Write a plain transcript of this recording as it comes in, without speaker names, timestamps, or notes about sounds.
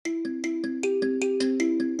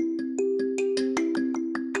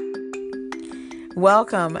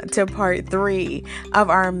Welcome to part 3 of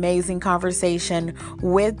our amazing conversation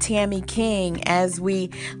with Tammy King as we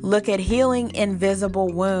look at healing invisible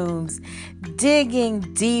wounds, digging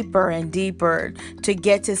deeper and deeper to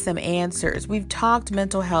get to some answers. We've talked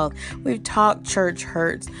mental health, we've talked church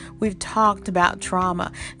hurts, we've talked about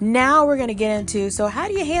trauma. Now we're going to get into, so how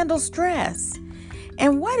do you handle stress?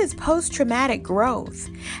 And what is post-traumatic growth?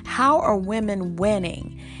 How are women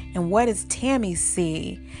winning? And what does Tammy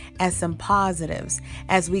see as some positives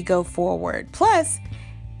as we go forward? Plus,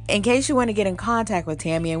 in case you want to get in contact with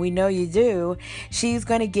Tammy, and we know you do, she's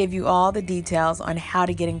going to give you all the details on how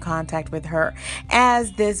to get in contact with her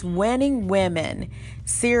as this Winning Women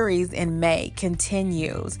series in May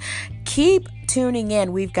continues. Keep tuning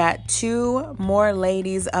in. We've got 2 more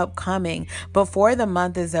ladies upcoming before the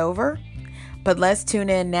month is over. But let's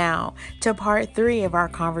tune in now to part 3 of our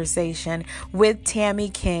conversation with Tammy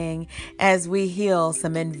King as we heal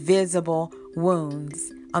some invisible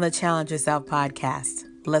wounds on the Challenge Yourself podcast.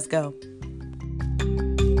 Let's go.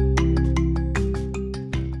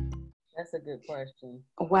 That's a good question.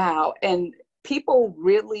 Wow. And people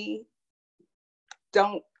really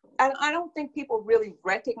don't, I don't think people really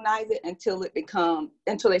recognize it until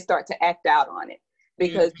they start to act out on it.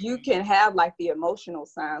 Because you can have like the emotional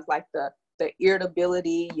signs, like the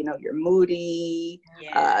irritability, you're moody,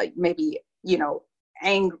 maybe,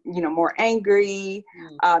 more angry.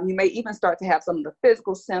 You may even start to have some of the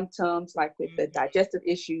physical symptoms, like with the digestive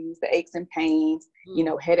issues, the aches and pains,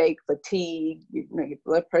 headache, fatigue, your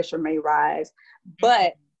blood pressure may rise.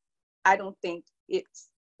 But I don't think it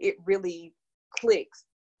really clicks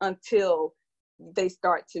until they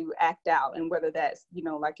start to act out. And whether that's,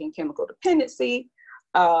 like in chemical dependency,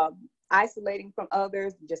 isolating from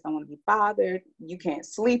others, you just don't want to be bothered, you can't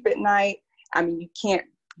sleep at night, you can't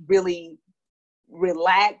really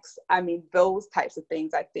relax. Those types of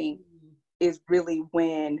things, I think, is really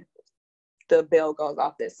when the bell goes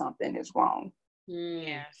off that something is wrong.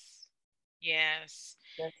 Yes.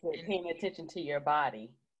 That's it. Paying attention to your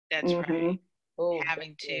body. That's right. Oh,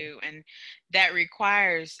 having to, and that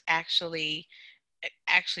requires actually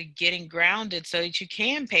getting grounded so that you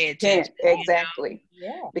can pay attention. Exactly.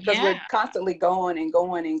 Because we're constantly going and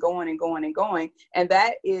going and going and going and going. And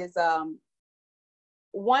that is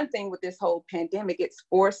one thing with this whole pandemic. It's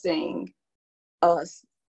forcing us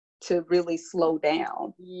to really slow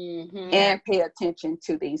down and pay attention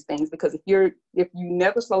to these things. Because if you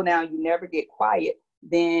never slow down, you never get quiet,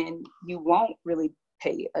 then you won't really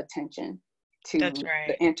pay attention to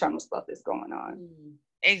the internal stuff that's going on.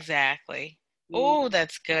 Exactly. Oh,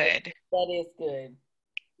 that's good. That is good.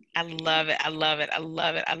 I love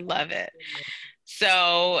it.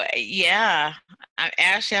 So,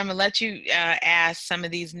 Ashley, I'm gonna let you ask some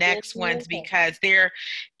of these next ones because there's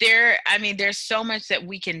so much that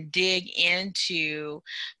we can dig into,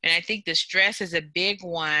 and I think the stress is a big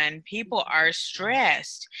one. People are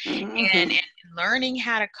stressed, and learning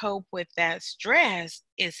how to cope with that stress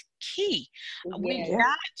is key. We've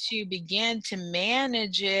got to begin to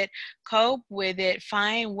manage it, cope with it,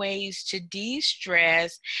 find ways to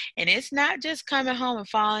de-stress, and it's not just coming home and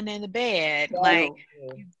falling in the bed. You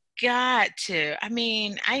got to. I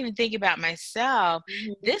even think about myself.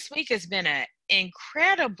 This week has been an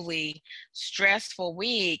incredibly stressful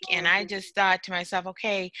week, and I just thought to myself,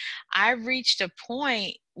 okay, I've reached a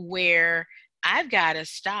point where I've got to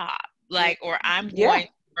stop, or I'm going to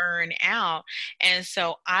burn out. And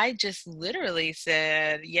so I just literally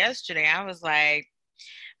said yesterday, I was like,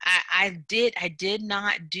 I did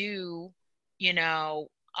not do,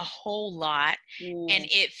 a whole lot, and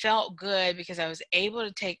it felt good because I was able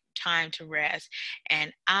to take time to rest,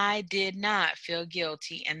 and I did not feel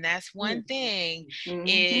guilty. And that's one thing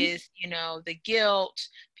is, the guilt.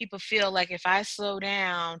 People feel like if I slow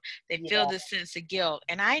down, they feel this sense of guilt.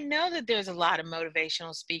 And I know that there's a lot of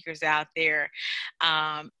motivational speakers out there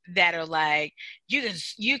that are like, you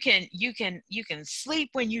can sleep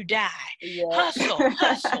when you die.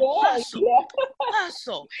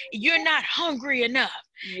 Hustle. You're not hungry enough.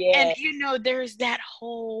 And there's that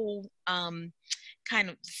whole kind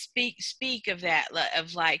of speak of that,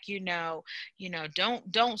 of like,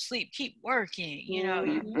 don't sleep, keep working,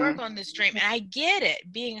 you work on this dream. And I get it,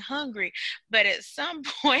 being hungry, but at some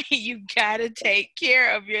point you gotta take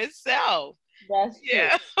care of yourself. That's true.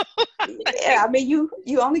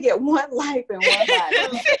 You only get one life and one body.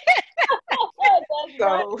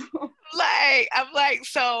 So I'm like,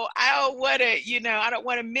 so I don't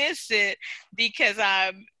want to miss it because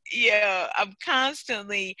I'm I'm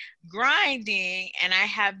constantly grinding, and I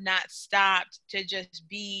have not stopped to just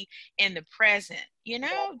be in the present,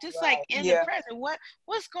 just like Right. in the Yeah. present.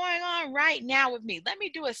 What's going on right now with me? Let me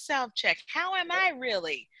do a self check. How am I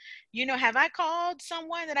really? Have I called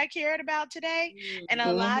someone that I cared about today? And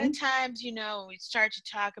a lot of Mm-hmm. times, we start to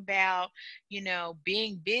talk about,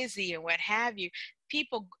 being busy and what have you.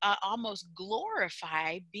 People almost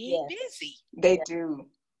glorify being Yes. busy. They Yeah. do.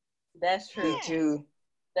 That's They true. do.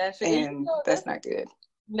 That's true. And that's not good.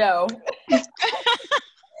 No.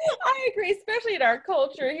 I agree, especially in our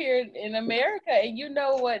culture here in America. And you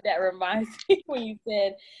know what that reminds me when you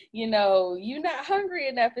said, you're not hungry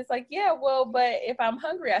enough. It's like, yeah, well, but if I'm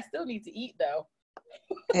hungry, I still need to eat though.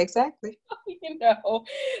 Exactly.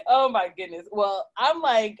 Oh my goodness. Well, I'm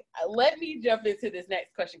like, let me jump into this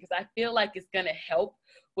next question because I feel like it's going to help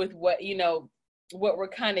with what we're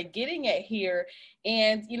kind of getting at here.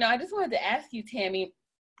 And, I just wanted to ask you, Tammy,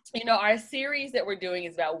 our series that we're doing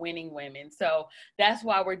is about winning women. So that's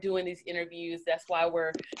why we're doing these interviews. That's why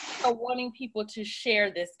we're wanting people to share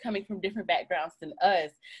this coming from different backgrounds than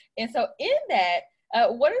us. And so in that,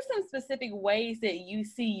 what are some specific ways that you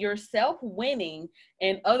see yourself winning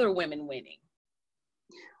and other women winning?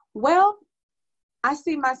 Well, I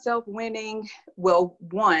see myself winning. Well,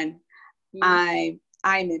 one, I'm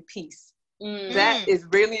in peace. That is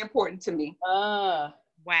really important to me. Wow.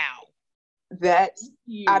 That's,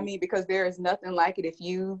 because there is nothing like it. If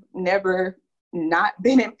you never not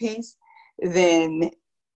been in peace, then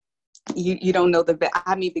you don't know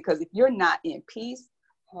because if you're not in peace,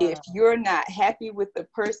 if you're not happy with the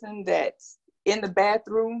person that's in the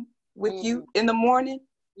bathroom with you in the morning,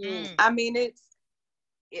 it's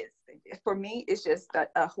for me, it's just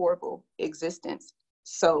a horrible existence.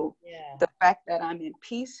 So the fact that I'm in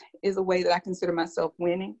peace is a way that I consider myself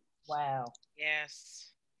winning. Wow. Yes.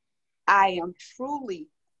 I am truly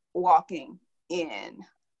walking in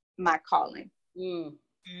my calling.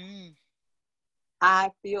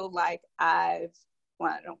 I feel like I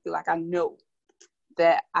don't feel like I know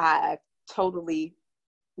that I've totally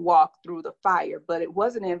walked through the fire, but it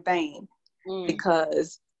wasn't in vain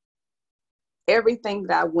because everything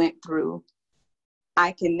that I went through,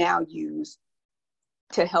 I can now use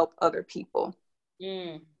to help other people.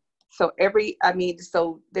 So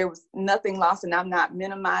so there was nothing lost, and I'm not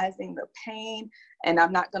minimizing the pain, and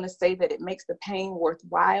I'm not going to say that it makes the pain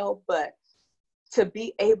worthwhile, but to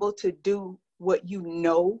be able to do what you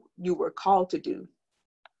were called to do,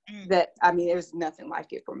 there's nothing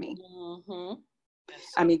like it for me.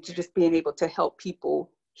 Just being able to help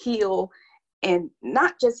people heal and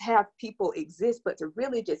not just have people exist, but to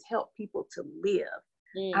really just help people to live.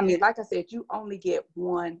 Like I said, you only get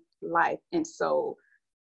one life. And so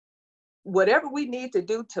whatever we need to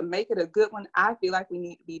do to make it a good one, I feel like we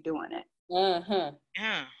need to be doing it. I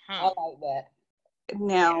like that.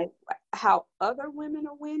 Now, how other women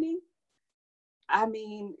are winning,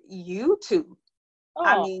 you too.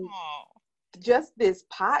 Just this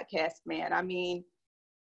podcast, man.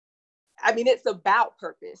 It's about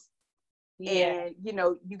purpose. Yeah. And,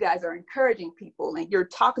 you guys are encouraging people and you're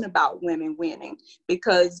talking about women winning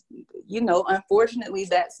because, unfortunately,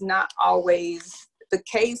 that's not always the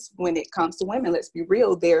case when it comes to women. Let's be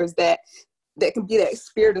real. There's that can be that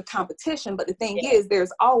spirit of competition. But the thing is,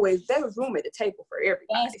 there's room at the table for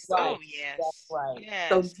everybody. That's right. That's right. Yes.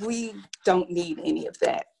 So we don't need any of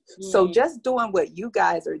that. So just doing what you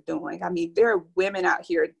guys are doing. There are women out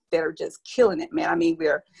here that are just killing it, man.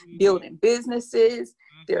 We're building businesses.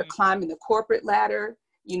 They're climbing the corporate ladder.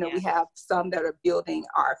 We have some that are building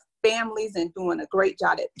our families and doing a great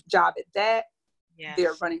job at that. Yes.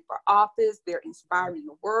 They're running for office. They're inspiring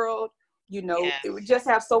the world. We just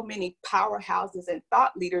have so many powerhouses and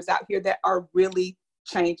thought leaders out here that are really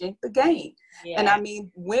changing the game.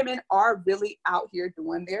 And women are really out here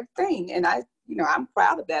doing their thing. And I'm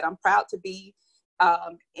proud of that. I'm proud to be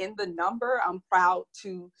in the number. I'm proud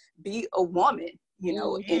to be a woman,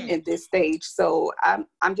 in this stage. So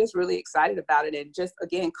I'm just really excited about it. And just,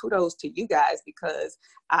 again, kudos to you guys because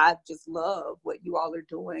I just love what you all are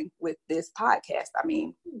doing with this podcast.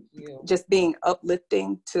 Just being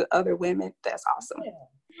uplifting to other women. That's awesome. Yeah.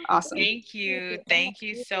 Awesome. Thank you. Thank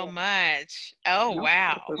you so much. Oh,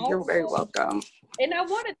 wow. You're very welcome. And I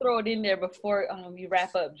want to throw it in there before you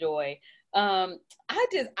wrap up, Joy. I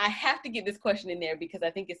have to get this question in there because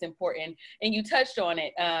I think it's important and you touched on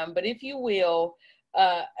it. But if you will,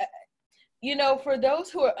 for those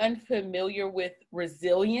who are unfamiliar with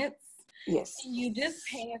resilience, yes, can you just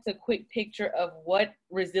paint us a quick picture of what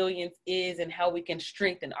resilience is and how we can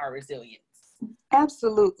strengthen our resilience?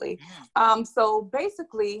 Absolutely. So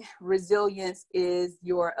basically, resilience is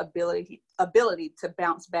your ability to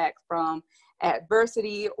bounce back from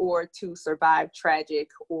adversity or to survive tragic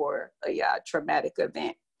or a traumatic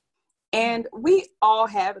event. And we all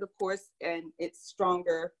have it, of course, and it's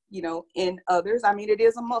stronger, in others. I mean, it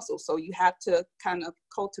is a muscle, so you have to kind of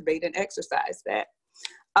cultivate and exercise that.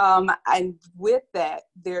 And with that,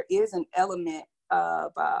 there is an element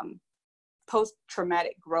of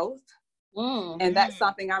post-traumatic growth. And that's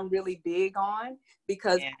something I'm really big on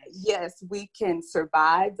because yes, we can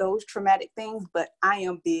survive those traumatic things, but I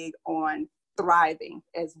am big on thriving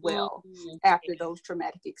as well after those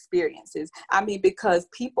traumatic experiences. I mean, because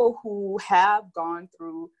people who have gone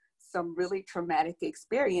through some really traumatic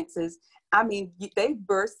experiences, I mean, they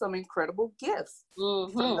birth some incredible gifts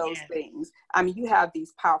from those things. I mean, you have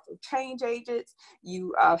these powerful change agents.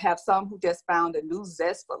 You have some who just found a new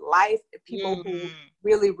zest for life. People who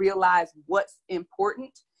really realize what's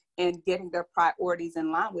important and getting their priorities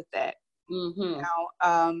in line with that.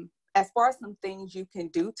 Now, as far as some things you can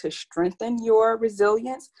do to strengthen your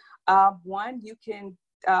resilience, one, you can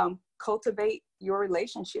cultivate your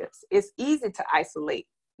relationships. It's easy to isolate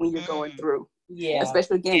when you're going through.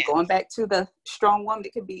 Especially again, going back to the strong woman,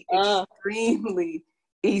 it can be extremely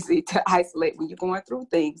easy to isolate when you're going through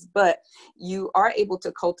things, but you are able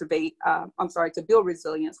to cultivate, to build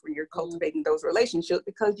resilience when you're cultivating those relationships,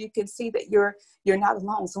 because you can see that you're not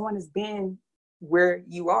alone. Someone has been where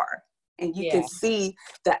you are, and you can see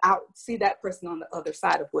that person on the other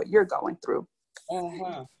side of what you're going through.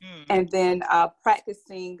 And then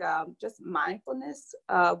practicing just mindfulness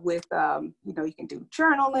with, you can do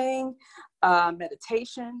journaling,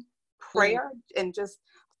 meditation, prayer, and just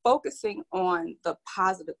focusing on the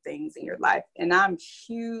positive things in your life. And I'm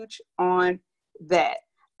huge on that.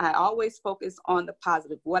 I always focus on the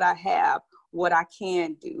positive, what I have, what I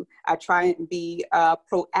can do. I try and be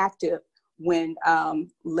proactive when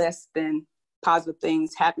less than positive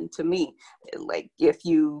things happen to me. Like if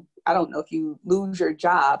you lose your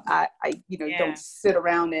job, don't sit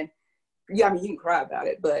around and, I mean, you can cry about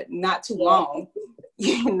it, but not too long,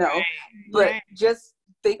 but just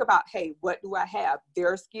think about, hey, what do I have?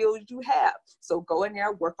 There are skills you have. So go in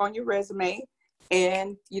there, work on your resume,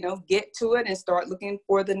 and, get to it and start looking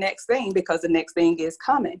for the next thing, because the next thing is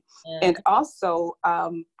coming. And also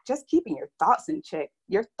just keeping your thoughts in check.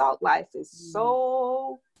 Your thought life is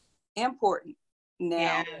so important.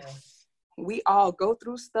 Now, we all go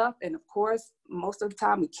through stuff, and of course, most of the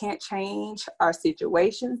time we can't change our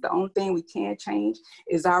situations. The only thing we can change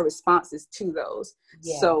is our responses to those.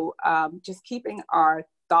 So just keeping our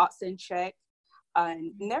thoughts in check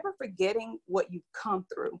and never forgetting what you've come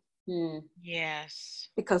through.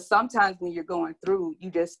 Because sometimes when you're going through, you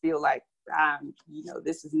just feel like,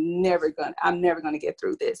 this is I'm never gonna get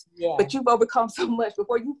through this. But you've overcome so much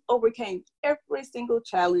before you overcame every single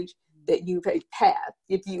challenge that you've had.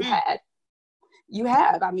 If you had, you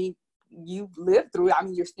have. I mean, you've lived through it. I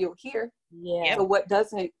mean, you're still here. So what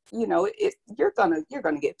doesn't, you're gonna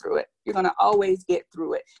get through it. You're gonna always get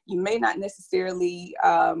through it. You may not necessarily,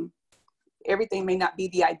 everything may not be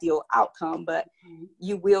the ideal outcome, but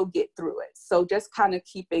you will get through it. So just kind of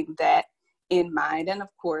keeping that in mind. And of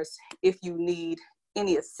course, if you need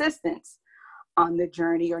any assistance on the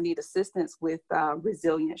journey or need assistance with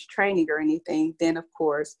resilience training or anything, then of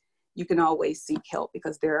course, you can always seek help,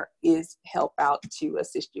 because there is help out to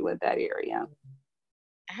assist you in that area.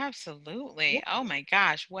 Absolutely. Oh my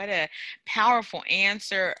gosh, what a powerful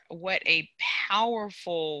answer. What a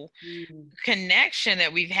powerful connection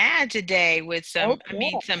that we've had today with some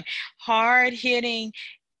hard-hitting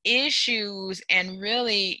issues, and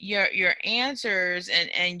really your answers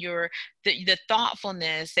and the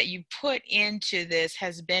thoughtfulness that you put into this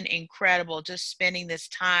has been incredible. Just spending this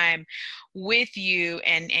time with you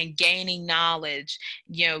and gaining knowledge,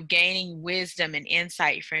 gaining wisdom and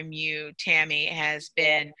insight from you, Tammy, has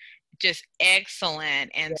been just excellent.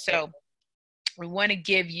 And so we want to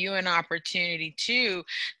give you an opportunity to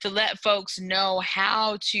let folks know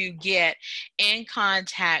how to get in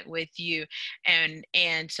contact with you,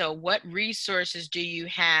 and so what resources do you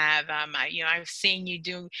have? I've seen you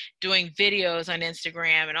doing videos on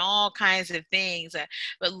Instagram and all kinds of things,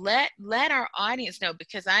 but let our audience know,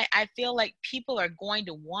 because I feel like people are going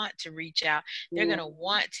to want to reach out. They're going to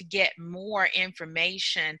want to get more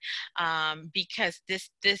information, because this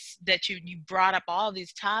that you brought up all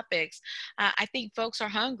these topics. I think folks are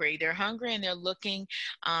hungry. They're hungry and they're looking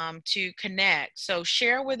to connect. So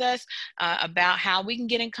share with us about how we can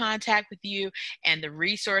get in contact with you and the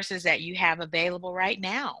resources that you have available right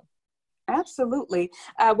now. Absolutely.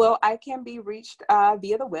 Well, I can be reached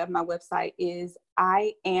via the web. My website is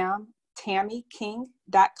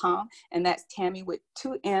tammyking.com, and that's Tammy with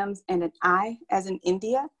 2 M's and an I as in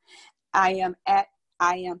India. I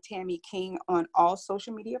am Tammy King on all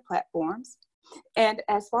social media platforms. And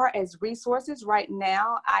as far as resources, right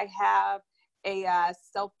now I have a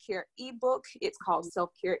self-care ebook. It's called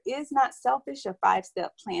Self-Care Is Not Selfish, a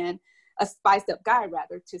 5-step plan, a 5-step guide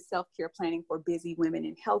rather, to self-care planning for busy women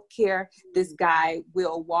in healthcare. This guide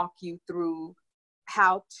will walk you through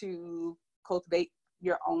how to cultivate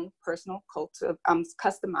your own personal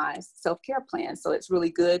customized self-care plan. So it's really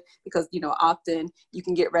good because, often you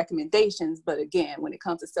can get recommendations, but again, when it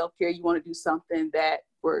comes to self-care, you want to do something that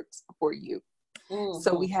works for you. Mm-hmm.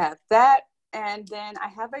 So we have that. And then I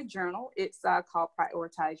have a journal. It's called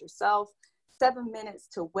Prioritize Yourself, 7 Minutes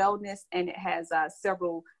to Wellness. And it has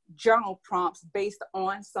several journal prompts based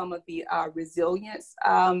on some of the resilience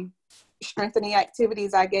strengthening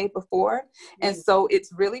activities I gave before. And so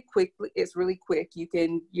it's really quick. You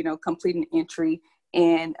can, complete an entry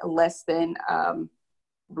in less than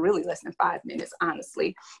 5 minutes,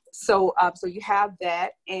 honestly. So you have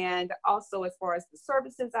that. And also, as far as the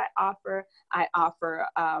services I offer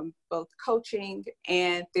both coaching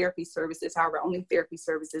and therapy services, however, only therapy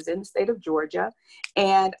services in the state of Georgia.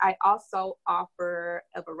 And I also offer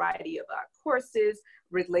a variety of courses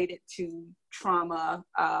related to trauma,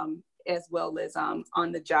 as well as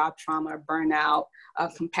on-the-job trauma, burnout,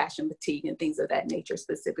 compassion fatigue, and things of that nature,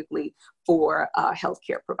 specifically for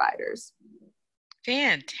healthcare providers.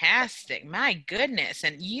 Fantastic. My goodness.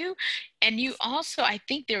 And you also, I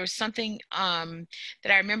think there was something that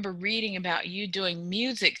I remember reading about you doing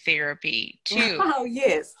music therapy too. Oh,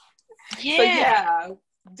 yes. Yeah. So yeah,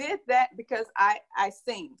 did that because I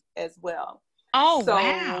sing as well. Oh, so,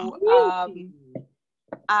 wow.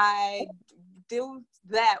 I do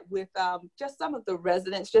that with just some of the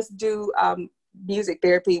residents, just do music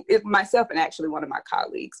therapy, myself and actually one of my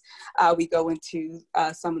colleagues. We go into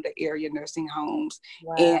some of the area nursing homes.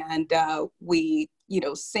 Wow. And we,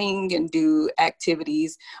 sing and do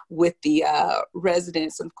activities with the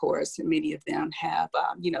residents. Of course, many of them have,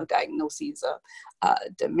 diagnoses of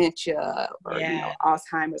dementia or,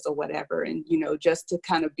 Alzheimer's or whatever. And, just to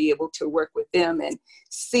kind of be able to work with them and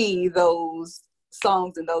see those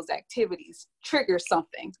songs and those activities trigger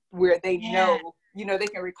something where they know, they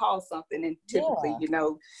can recall something. And typically,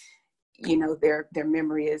 their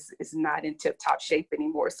memory is not in tip-top shape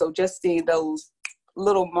anymore. So just seeing those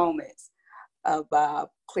little moments of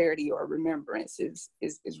clarity or remembrance is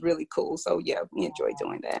really cool. So yeah, we enjoy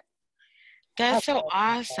doing that. That's so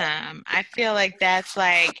awesome. I feel like that's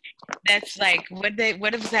like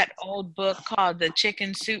what is that old book called, The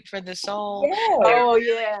Chicken Soup for the Soul? Yeah. Oh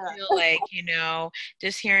yeah. I feel like,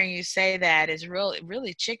 just hearing you say that is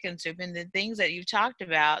really chicken soup. And the things that you talked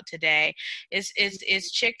about today is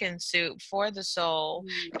chicken soup for the soul.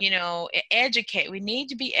 Educate. We need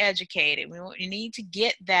to be educated. We need to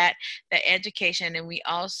get that education. And we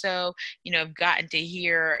also, have gotten to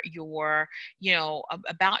hear your,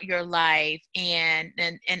 about your life and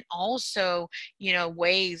also,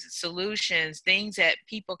 ways, solutions, things that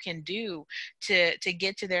people can do to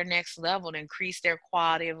get to their next level, to increase their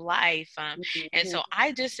quality of life. And so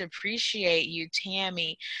I just appreciate you,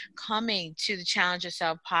 Tammy, coming to the Challenge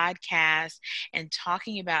Yourself podcast and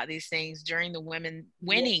talking about these things during the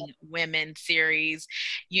Winning Women series,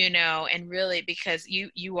 and really because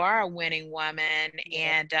you are a winning woman,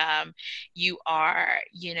 and you are,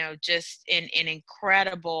 just an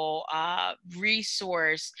incredible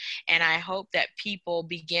resource. And I hope that people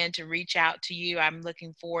begin to reach out to you. I'm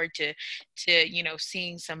looking forward to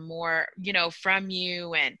seeing some more, from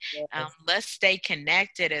you, and let's stay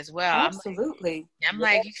connected as well. Absolutely. I'm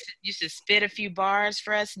like, you should spit a few bars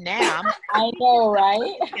for us now. I know,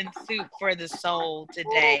 right? Chicken soup for the soul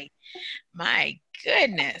today. My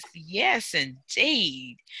goodness. Yes,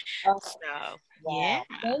 indeed. Oh, so, wow. yeah.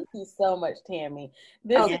 Thank you so much, Tammy.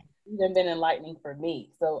 This has even been enlightening for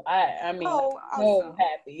me. So I'm so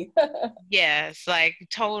happy. Yes, like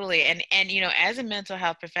totally. And as a mental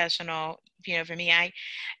health professional, for me,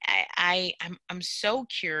 I'm so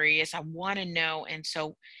curious. I want to know. And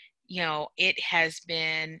so, it has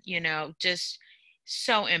been, just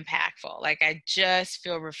so impactful. Like I just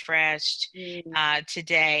feel refreshed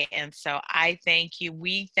today. And so I thank you.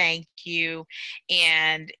 We thank you.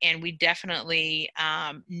 And we definitely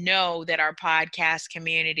know that our podcast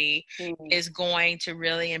community is going to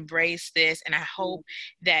really embrace this. And I hope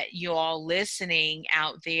that you all listening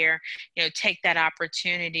out there, take that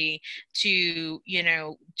opportunity to,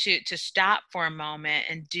 to stop for a moment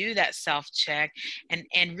and do that self-check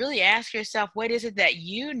and really ask yourself, what is it that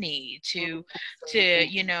you need to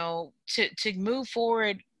move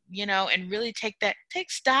forward and really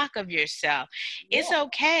take stock of yourself. It's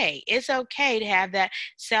okay. It's okay to have that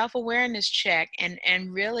self-awareness check,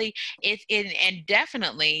 and really and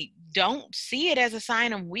definitely don't see it as a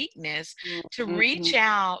sign of weakness to reach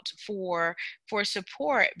out for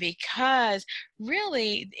support, because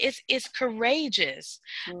really it's courageous.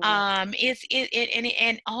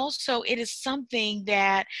 And also it is something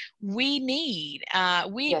that we need.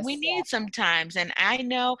 We need sometimes. And I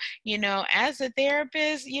know, as a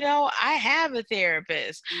therapist, I have a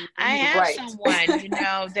therapist. I have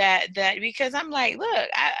someone, that because I'm like, look,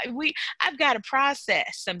 I've got to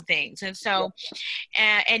process some things. And so,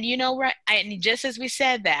 and right. And just as we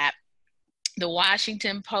said that, the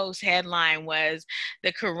Washington Post headline was,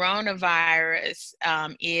 the coronavirus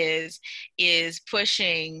is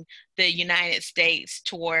pushing the United States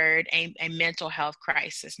toward a mental health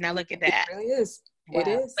crisis. Now look at that. It really is. Wow. It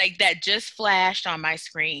is. Like that just flashed on my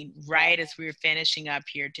screen right as we were finishing up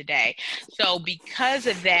here today. So because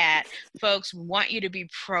of that, folks, we want you to be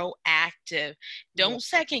proactive. Don't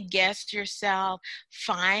second guess yourself.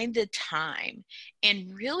 Find the time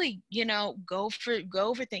and really, go for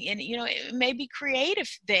things. And, it may be creative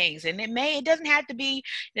things, and it doesn't have to be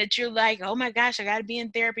that you're like, oh my gosh, I got to be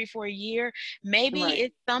in therapy for a year. Maybe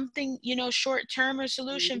it's something, short-term or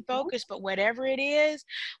solution focused, but whatever it is,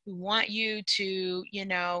 we want you to,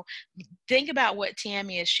 think about what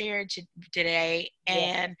Tammy has shared today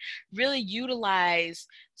and really utilize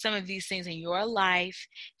some of these things in your life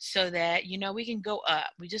so that, we can go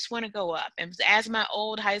up. We just want to go up. And as my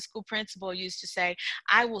old high school principal used to say,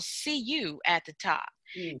 I will see you at the top.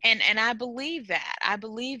 And I believe that.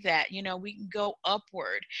 We can go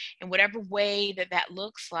upward in whatever way that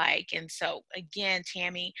looks like. And so again,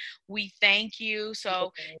 Tammy, we thank you.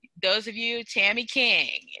 So those of you, Tammy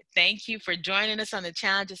King, thank you for joining us on the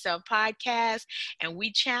Challenge Yourself podcast. And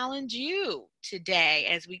we challenge you today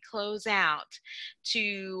as we close out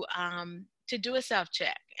to do a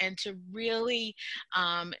self-check and to really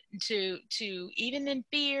to even in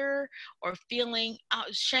fear or feeling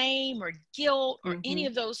shame or guilt or any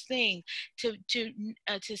of those things, to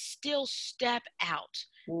still step out.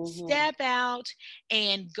 Step out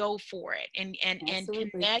and go for it, and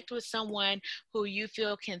connect with someone who you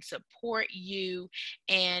feel can support you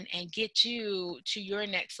and get you to your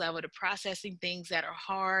next level, to processing things that are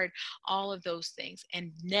hard, all of those things,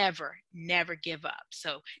 and never give up.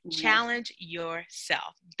 So challenge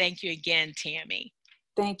yourself. Thank you again, Tammy.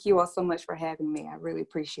 Thank you all so much for having me. I really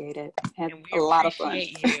appreciate it. Had a lot of fun. You.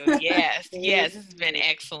 Yes, this has been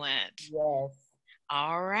excellent. Yes.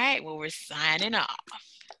 All right. Well, we're signing off.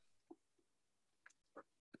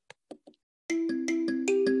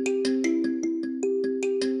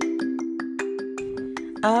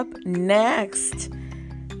 Up next,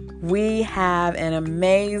 we have an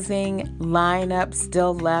amazing lineup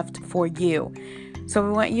still left for you. So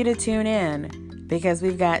we want you to tune in because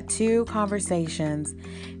we've got 2 conversations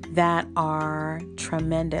that are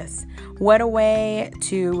tremendous. What a way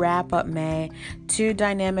to wrap up May. 2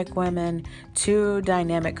 dynamic women, 2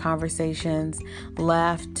 dynamic conversations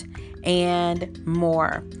left, and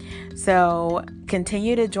more. So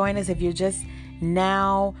continue to join us. If you're just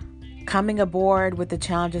now coming aboard with the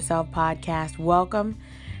Challenge Yourself podcast, welcome.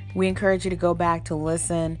 We encourage you to go back to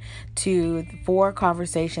listen to 4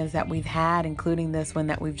 conversations that we've had, including this one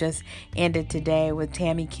that we've just ended today with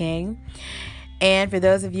Tammy King. And for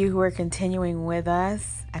those of you who are continuing with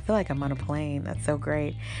us, I feel like I'm on a plane. That's so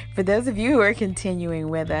great. For those of you who are continuing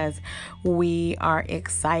with us, we are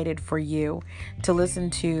excited for you to listen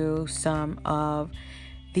to some of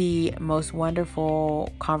the most wonderful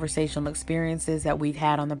conversational experiences that we've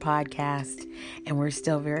had on the podcast. And we're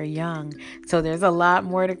still very young, so there's a lot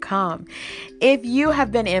more to come. If you have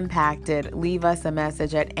been impacted, leave us a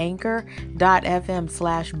message at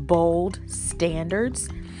anchor.fm/bold standards.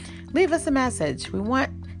 Leave us a message. We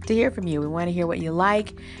want to hear from you. We want to hear what you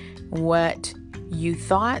like, what you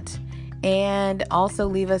thought, and also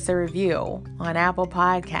leave us a review on Apple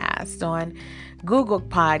Podcasts, on Google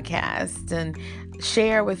Podcasts, and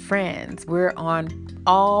share with friends. We're on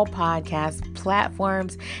all podcast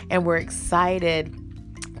platforms, and we're excited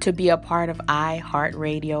to be a part of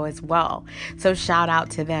iHeartRadio as well. So shout out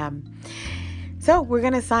to them. So we're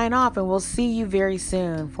going to sign off, and we'll see you very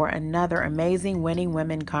soon for another amazing Winning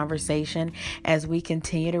Women conversation as we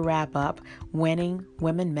continue to wrap up Winning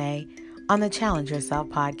Women May on the Challenge Yourself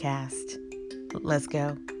podcast. Let's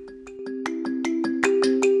go.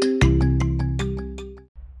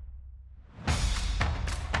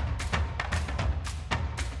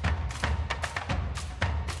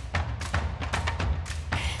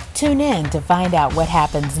 Tune in to find out what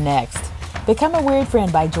happens next. Become a Weird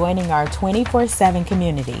Friend by joining our 24/7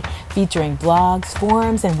 community featuring blogs,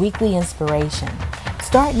 forums, and weekly inspiration.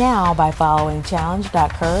 Start now by following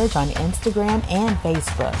challenge.courage on Instagram and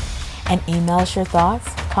Facebook. And email us your thoughts,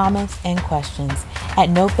 comments, and questions at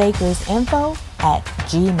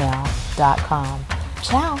nofakersinfo@gmail.com.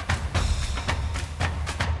 Ciao.